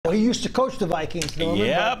Well, he used to coach the Vikings, Norman.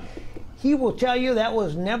 Yep. He will tell you that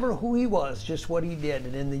was never who he was, just what he did.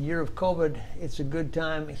 And in the year of COVID, it's a good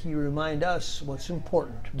time he remind us what's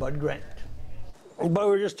important. Bud Grant. But we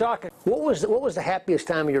were just talking. What was the happiest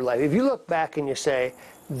time of your life? If you look back and you say,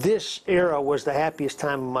 this era was the happiest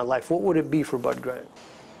time of my life, what would it be for Bud Grant?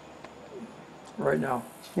 Right now.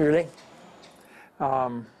 Really?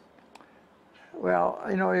 Well,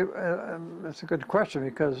 you know, that's a good question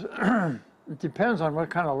because it depends on what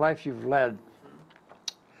kind of life you've led.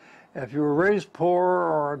 If you were raised poor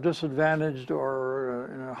or disadvantaged or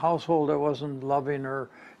in a household that wasn't loving or,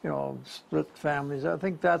 you know, split families, I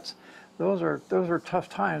think those are tough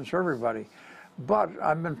times for everybody. But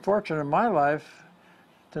I've been fortunate in my life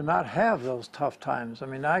to not have those tough times. I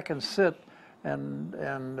mean, I can sit and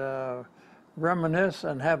reminisce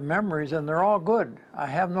and have memories, and they're all good. I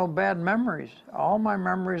have no bad memories. All my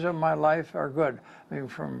memories of my life are good.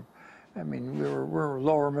 I mean, we were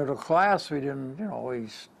lower middle class. We didn't, you know, we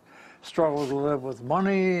struggled to live with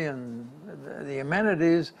money and the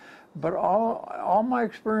amenities, but all my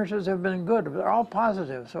experiences have been good. They're all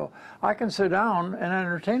positive. So I can sit down and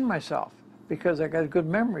entertain myself because I got good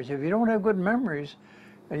memories. If you don't have good memories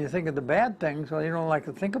and you think of the bad things, well, you don't like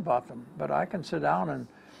to think about them. But I can sit down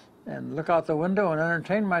and look out the window and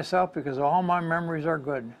entertain myself because all my memories are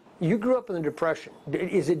good. You grew up in the Depression.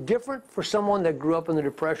 Is it different for someone that grew up in the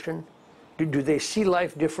Depression? Do they see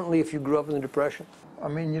life differently if you grew up in the Depression? I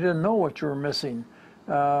mean, you didn't know what you were missing.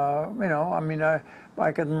 You know, I mean, I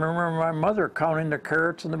can remember my mother counting the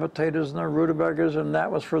carrots and the potatoes and the rutabagas, and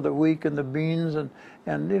that was for the week, and the beans, and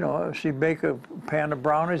you know, she'd bake a pan of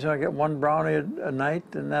brownies, and I get one brownie a night,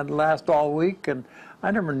 and that'd last all week, and I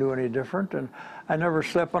never knew any different, and I never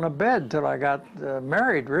slept on a bed till I got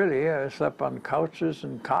married, really. I slept on couches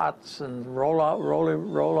and cots and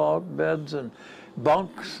roll-out beds and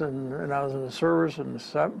bunks, and I was in the service and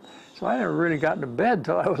stuff. So I never really got into bed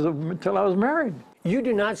till I was married. You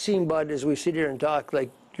do not seem, Bud, as we sit here and talk, like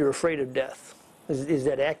you're afraid of death. Is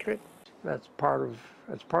that accurate? That's part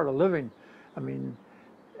of living. I mean,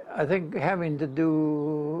 I think having to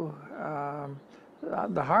do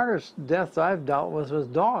the hardest death I've dealt with was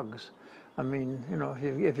dogs. I mean, you know,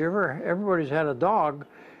 if you everybody's had a dog,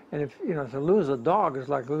 and if you know, to lose a dog is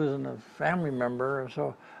like losing a family member.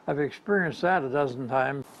 So I've experienced that a dozen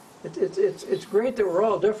times. It's great that we're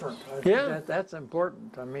all different. I think that's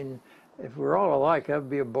important. I mean, if we're all alike, that'd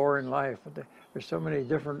be a boring life. But there's so many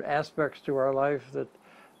different aspects to our life that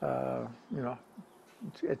you know,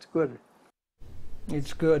 it's good.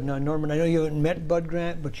 It's good. Now, Norman, I know you haven't met Bud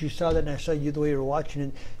Grant, but you saw that, and I saw you the way you were watching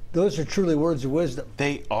it. Those are truly words of wisdom.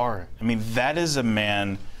 They are. I mean, that is a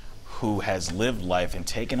man who has lived life and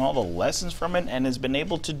taken all the lessons from it and has been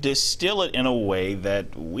able to distill it in a way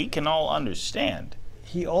that we can all understand.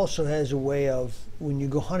 He also has a way of, when you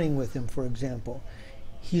go hunting with him, for example,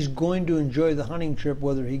 he's going to enjoy the hunting trip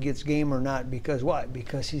whether he gets game or not. Because what?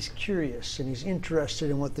 Because he's curious and he's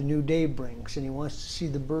interested in what the new day brings, and he wants to see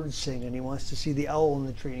the birds sing, and he wants to see the owl in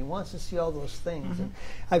the tree, and he wants to see all those things. And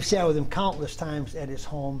I've sat with him countless times at his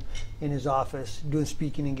home, in his office, doing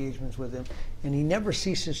speaking engagements with him, and he never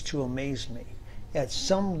ceases to amaze me at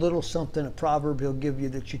some little something, a proverb he'll give you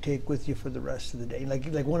that you take with you for the rest of the day.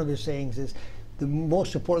 Like one of his sayings is, the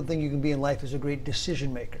most important thing you can be in life is a great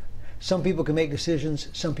decision maker. Some people can make decisions,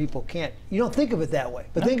 some people can't. You don't think of it that way,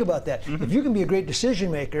 but think about that. If you can be a great decision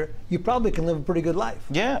maker, you probably can live a pretty good life.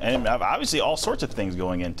 Yeah, and obviously all sorts of things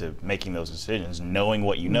going into making those decisions, knowing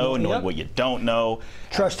what you know, knowing what you don't know.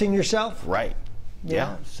 Trusting yourself. Right.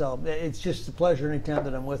 Yeah. So it's just a pleasure anytime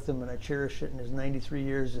that I'm with him, and I cherish it in his 93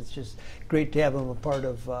 years. It's just great to have him a part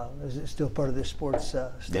of, still part of this sports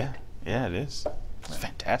state. Yeah, it is. It's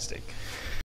fantastic.